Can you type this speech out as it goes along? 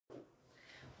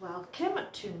Welcome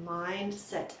to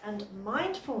Mindset and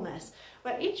Mindfulness,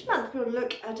 where each month we'll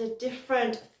look at a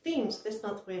different theme. So this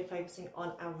month we're focusing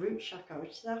on our root chakra,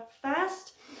 which is our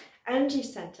first energy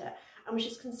center, and which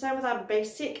is concerned with our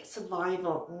basic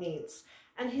survival needs.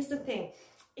 And here's the thing,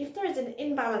 if there is an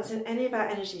imbalance in any of our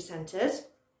energy centers,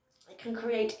 it can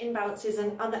create imbalances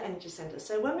in other energy centers.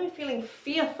 So when we're feeling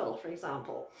fearful, for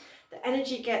example, the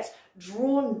energy gets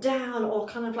drawn down or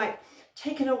kind of like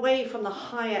taken away from the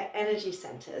higher energy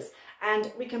centers,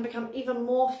 and we can become even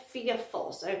more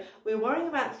fearful. So we're worrying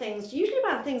about things, usually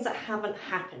about things that haven't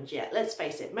happened yet. Let's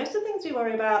face it, most of the things we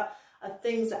worry about are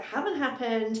things that haven't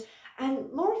happened,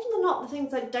 and more often than not, the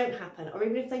things that don't happen, or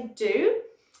even if they do,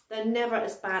 they're never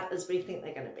as bad as we think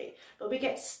they're going to be. But we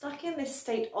get stuck in this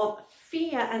state of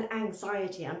fear and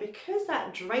anxiety, and because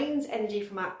that drains energy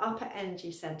from our upper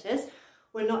energy centers,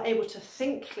 we're not able to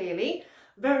think clearly.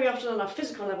 Very often on a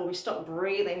physical level, we stop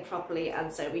breathing properly,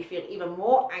 and so we feel even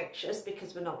more anxious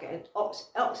because we're not getting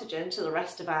oxygen to the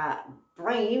rest of our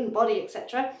brain, body,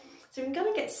 etc. So we're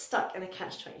going to get stuck in a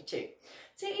catch-22.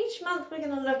 So each month we're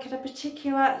going to look at a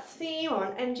particular theme or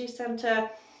an energy center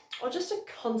or just a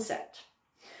concept.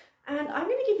 And I'm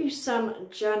going to give you some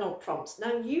journal prompts.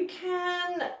 Now you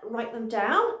can write them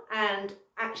down and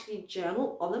actually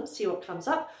journal on them, see what comes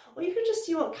up, or you can just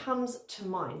see what comes to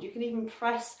mind. You can even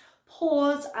press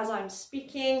pause as I'm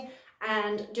speaking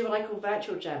and do what I call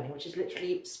virtual journaling, which is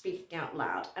literally speaking out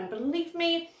loud. And believe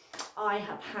me, I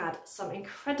have had some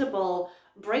incredible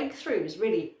breakthroughs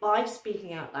really by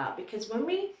speaking out loud, because when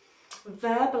we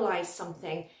verbalize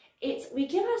something, we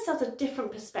give ourselves a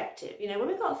different perspective. You know, when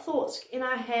we've got thoughts in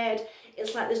our head,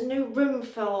 it's like there's no room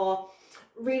for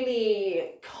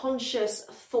really conscious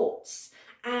thoughts,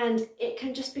 and it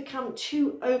can just become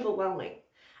too overwhelming.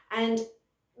 And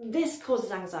this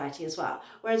causes anxiety as well.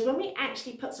 Whereas when we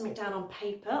actually put something down on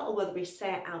paper, or whether we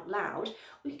say it out loud,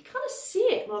 we can kind of see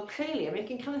it more clearly, and we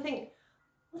can kind of think,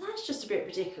 well, that's just a bit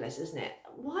ridiculous, isn't it?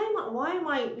 Why am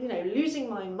I, you know, losing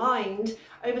my mind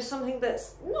over something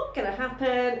that's not going to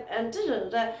happen, and da, da, da,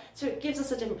 da. So it gives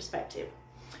us a different perspective.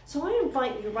 So I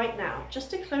invite you right now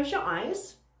just to close your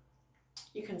eyes.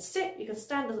 You can sit, you can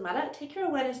stand, doesn't matter. Take your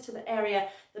awareness to the area,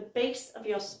 the base of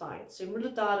your spine. So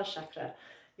Muladhara chakra,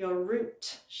 your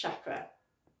root chakra,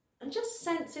 and just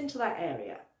sense into that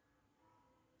area.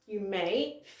 You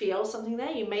may feel something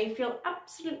there, you may feel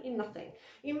absolutely nothing.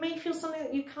 You may feel something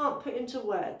that you can't put into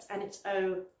words, and it's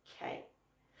okay.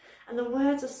 And the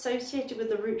words associated with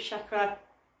the root chakra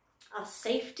are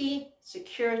safety,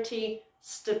 security,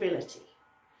 stability.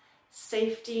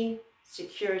 Safety,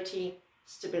 security,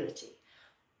 stability.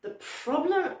 The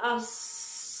problem us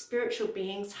spiritual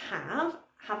beings have,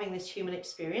 having this human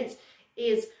experience,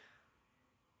 is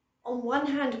on one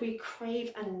hand we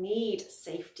crave and need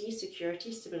safety,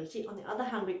 security, stability. On the other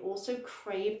hand, we also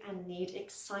crave and need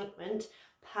excitement,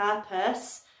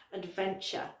 purpose,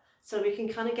 adventure. So we can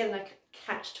kind of get in a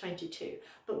catch-22.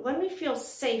 But when we feel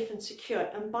safe and secure,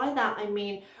 and by that I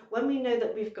mean when we know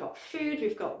that we've got food,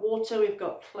 we've got water, we've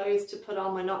got clothes to put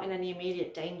on, we're not in any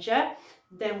immediate danger,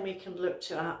 then we can look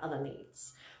to our other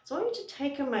needs. So I want you to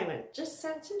take a moment, just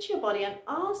sense into your body and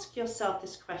ask yourself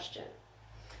this question.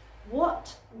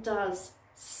 What does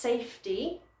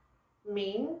safety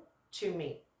mean to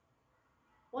me?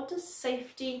 What does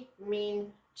safety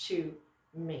mean to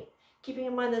me? Keeping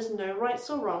in mind there's no rights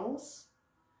or wrongs,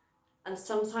 and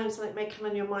sometimes something may come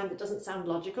in your mind that doesn't sound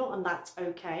logical, and that's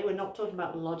okay. We're not talking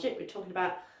about logic, we're talking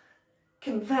about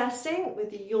conversing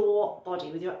with your body,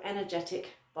 with your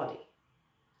energetic body.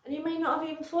 And you may not have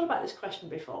even thought about this question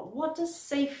before. What does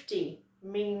safety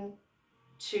mean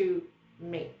to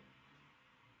me?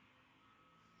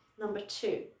 Number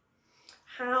 2,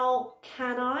 how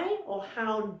can I, or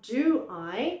how do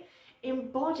I,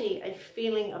 embody a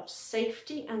feeling of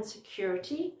safety and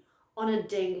security on a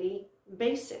daily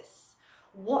basis?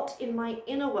 What in my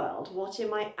inner world, what in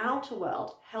my outer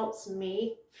world helps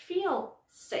me feel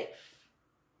safe?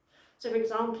 So for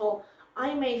example,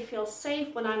 I may feel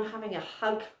safe when I'm having a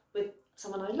hug with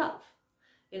someone I love.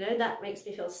 You know, that makes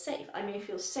me feel safe. I may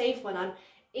feel safe when I'm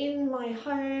in my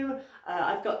home,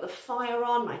 I've got the fire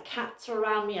on, my cats are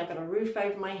around me, I've got a roof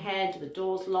over my head, the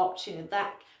door's locked, you know,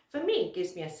 that for me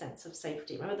gives me a sense of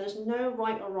safety. Remember, there's no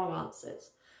right or wrong answers.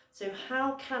 So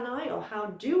how can I, or how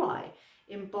do I,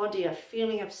 embody a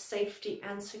feeling of safety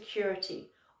and security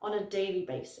on a daily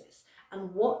basis?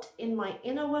 And what in my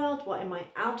inner world, what in my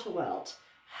outer world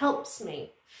helps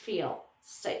me feel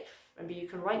safe? Remember, you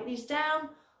can write these down,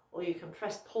 or you can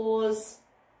press pause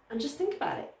and just think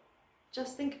about it.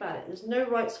 Just think about it. There's no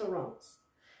rights or wrongs.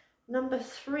 Number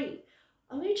 3,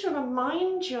 I want you to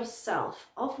remind yourself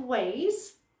of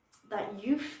ways that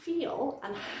you feel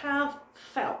and have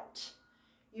felt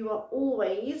you are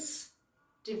always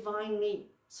divinely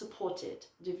supported,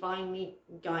 divinely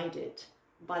guided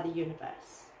by the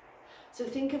universe. So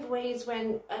think of ways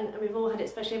when, and we've all had it,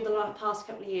 especially over the past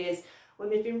couple of years, when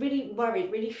we've been really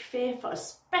worried, really fearful,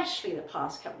 especially the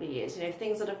past couple of years, you know,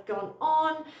 things that have gone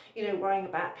on, you know, worrying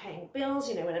about paying bills,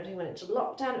 you know, when everything went into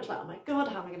lockdown, it's like, oh my God,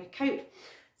 how am I going to cope?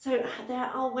 So there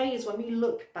are ways when we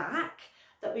look back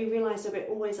that we realise that we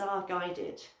always are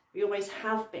guided. We always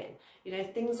have been. You know,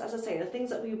 things, as I say, the things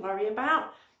that we worry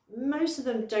about, most of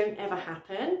them don't ever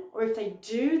happen, or if they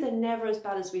do, they're never as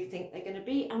bad as we think they're going to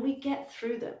be, and we get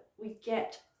through them. We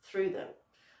get through them.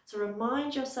 So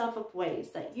remind yourself of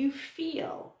ways that you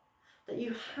feel, that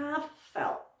you have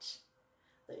felt,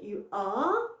 that you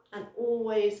are and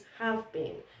always have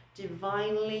been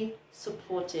divinely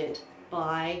supported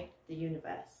by the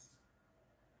universe.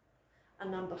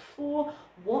 And number 4,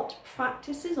 what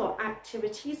practices or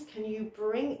activities can you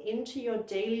bring into your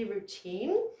daily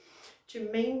routine to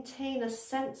maintain a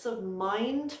sense of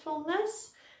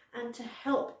mindfulness and to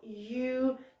help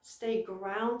you stay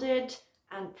grounded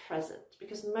and present?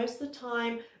 Because most of the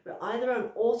time we're either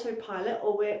on autopilot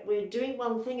or we're doing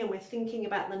one thing and we're thinking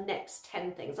about the next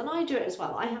 10 things. And I do it as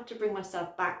well. I have to bring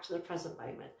myself back to the present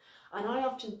moment. And I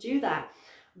often do that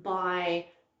by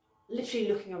literally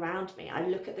looking around me. I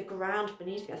look at the ground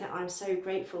beneath me. I think I'm so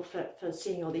grateful for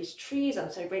seeing all these trees. I'm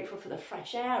so grateful for the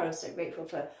fresh air. I'm so grateful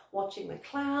for watching the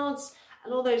clouds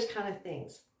and all those kind of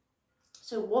things.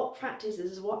 So what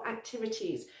practices, what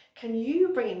activities can you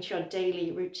bring into your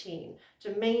daily routine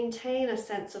to maintain a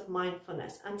sense of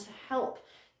mindfulness and to help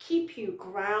keep you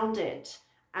grounded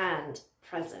and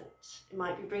present? It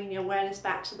might be bringing your awareness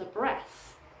back to the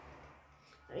breath.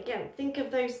 Again, think of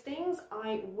those things.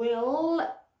 I will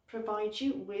provide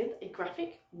you with a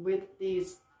graphic with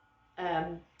these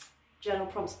journal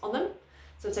prompts on them.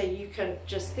 So say you can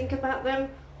just think about them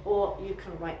or you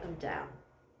can write them down.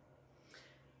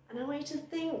 And I want you to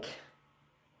think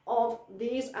of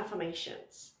these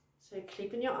affirmations. So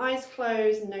keeping your eyes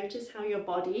closed, notice how your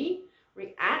body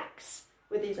reacts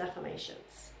with these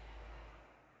affirmations.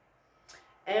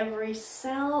 Every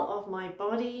cell of my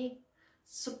body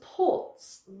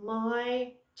supports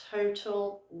my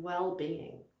total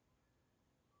well-being.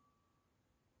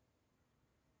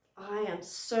 I am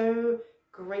so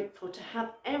grateful to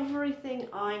have everything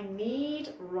I need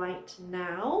right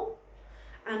now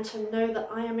and to know that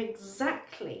I am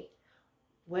exactly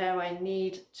where I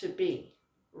need to be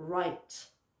right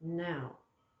now.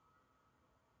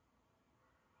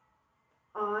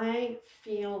 I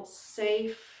feel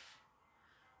safe,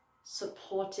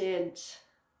 supported,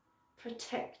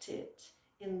 protected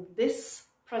in this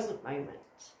present moment,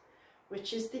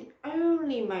 which is the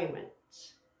only moment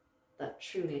that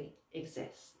truly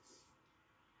exists.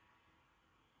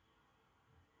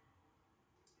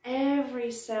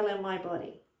 Every cell in my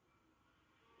body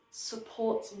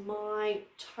supports my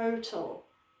total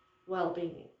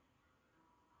well-being.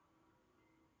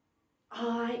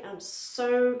 I am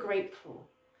so grateful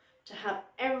to have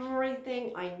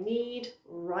everything I need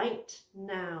right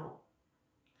now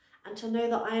and to know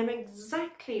that I am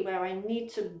exactly where I need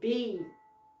to be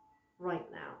right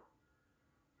now.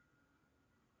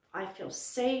 I feel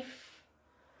safe,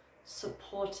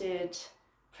 supported,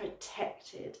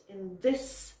 protected in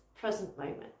this present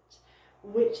moment,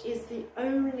 which is the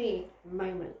only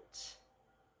moment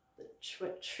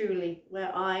that truly,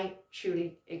 where I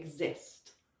truly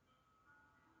exist.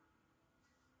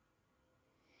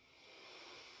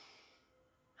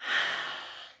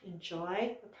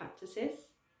 Enjoy the practices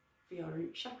for your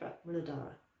root chakra,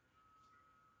 Muladhara.